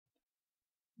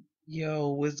Yo,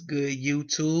 what's good,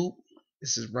 YouTube?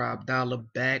 This is Rob Dollar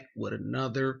back with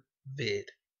another vid.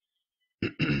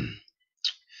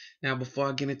 Now, before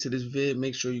I get into this vid,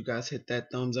 make sure you guys hit that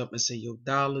thumbs up and say, yo,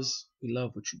 dollars, we love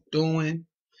what you're doing.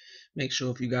 Make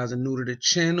sure if you guys are new to the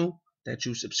channel that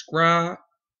you subscribe.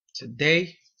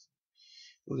 Today,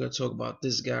 we're going to talk about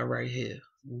this guy right here.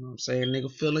 You know what I'm saying?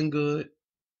 Nigga feeling good.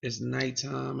 It's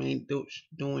nighttime. Ain't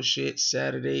doing shit.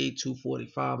 Saturday,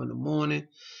 2:45 in the morning.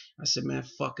 I said, man,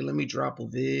 fuck it. Let me drop a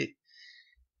vid.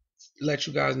 Let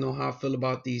you guys know how I feel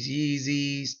about these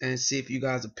Yeezys and see if you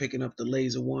guys are picking up the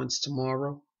laser ones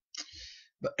tomorrow.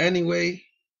 But anyway,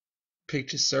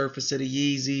 picture surface of the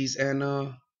Yeezys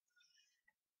and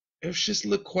it just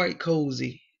look quite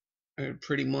cozy.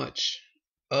 Pretty much.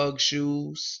 UGG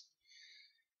shoes,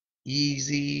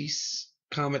 Yeezys.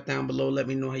 Comment down below, let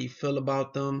me know how you feel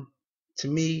about them. To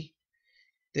me,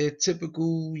 they're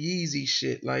typical Yeezy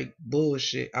shit, like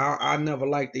bullshit. I never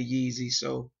liked the Yeezy,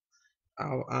 so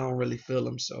I don't really feel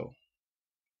them. So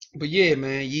but yeah,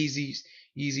 man,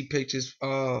 Yeezy pictures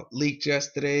leaked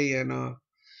yesterday, and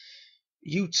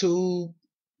YouTube,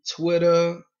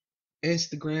 Twitter,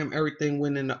 Instagram, everything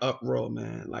went in the uproar,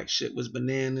 man. Like shit was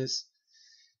bananas.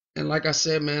 And like I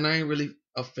said, man, I ain't really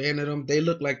a fan of them. They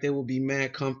look like they will be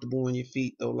mad comfortable on your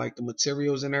feet though, like the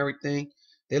materials and everything.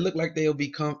 They look like they'll be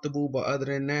comfortable, but other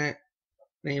than that,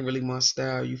 they ain't really my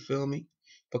style, you feel me?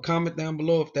 But comment down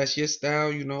below if that's your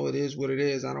style, you know it is what it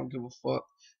is. I don't give a fuck.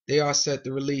 They are set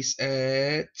to release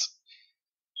at,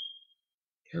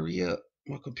 hurry up.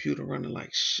 My computer running like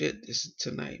shit this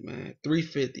tonight, man.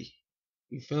 350.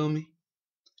 You feel me?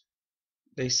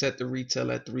 They set the retail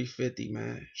at 350,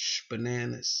 man. Shh,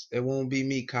 bananas. It won't be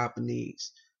me copping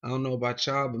these. I don't know about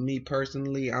y'all, but me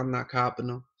personally, I'm not copping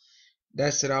them.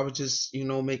 That's it. I was just,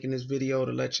 making this video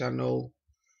to let y'all know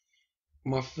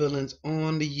my feelings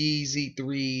on the Yeezy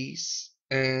 3s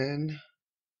and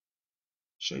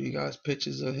show you guys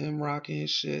pictures of him rocking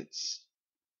his shits.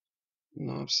 You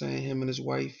know what I'm saying? Him and his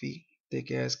wifey,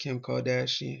 thick ass Kim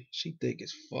Kardashian. She thick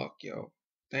as fuck, yo.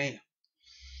 Damn.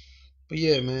 But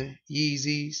yeah, man,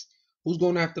 Yeezys. Who's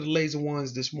going after the laser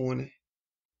ones this morning?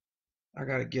 I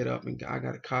gotta get up and I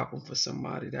gotta cop them for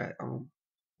somebody that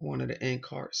wanted the end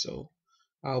cart. So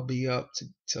I'll be up to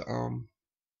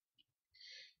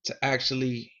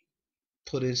actually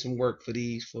put in some work for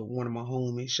these for one of my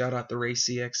homies. Shout out to Ray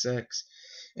CXX.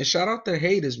 And shout out to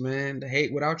haters, man. The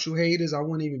hate without you haters, I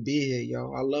wouldn't even be here,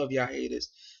 yo. I love y'all haters.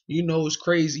 You know it's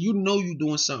crazy. You know you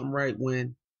doing something right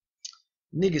when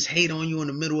niggas hate on you in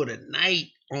the middle of the night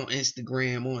on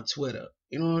Instagram, on Twitter.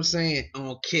 You know what I'm saying?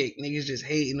 On Kick. Niggas just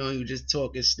hating on you, just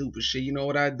talking stupid shit. You know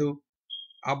what I do?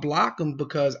 I block them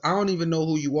because I don't even know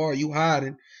who you are. You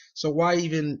hiding. So why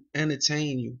even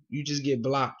entertain you? You just get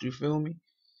blocked. You feel me?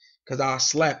 Because I'll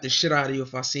slap the shit out of you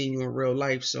if I seen you in real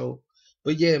life. So,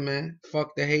 but yeah, man,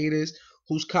 fuck the haters.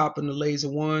 Who's copping the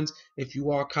laser ones? If you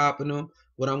are copping them,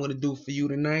 what I'm gonna do for you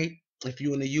tonight? If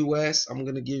you in the U.S., I'm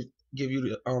gonna give you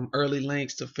the early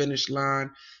links to Finish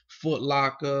Line, Foot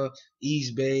Locker,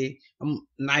 Eastbay,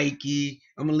 Nike.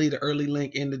 I'm gonna leave the early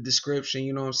link in the description.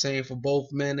 You know what I'm saying, for both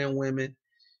men and women,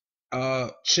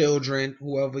 children,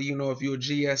 whoever, if you're a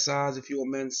GS size, if you're a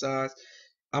men's size.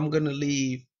 I'm gonna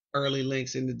leave early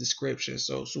links in the description.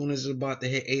 So as soon as it's about to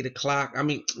hit 8 o'clock, I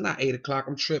mean not 8 o'clock,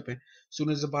 I'm tripping. As soon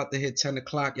as it's about to hit 10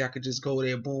 o'clock, y'all could just go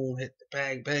there, boom, hit the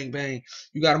bang, bang, bang.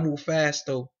 You gotta move fast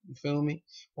though, you feel me?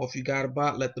 Or if you got a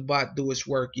bot, let the bot do its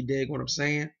work. You dig what I'm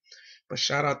saying? But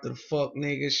shout out to the fuck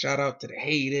niggas, shout out to the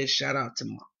haters, shout out to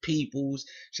my peoples,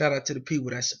 shout out to the people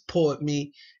that support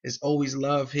me. There's always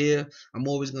love here. I'm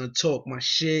always gonna talk my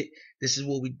shit. This is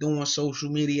what we do on social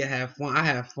media. Have fun. I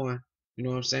have fun. You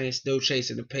know what I'm saying? Still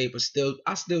chasing the paper.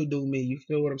 I still do me. You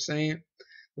feel what I'm saying?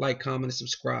 Like, comment, and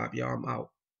subscribe, y'all. I'm out.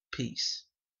 Peace.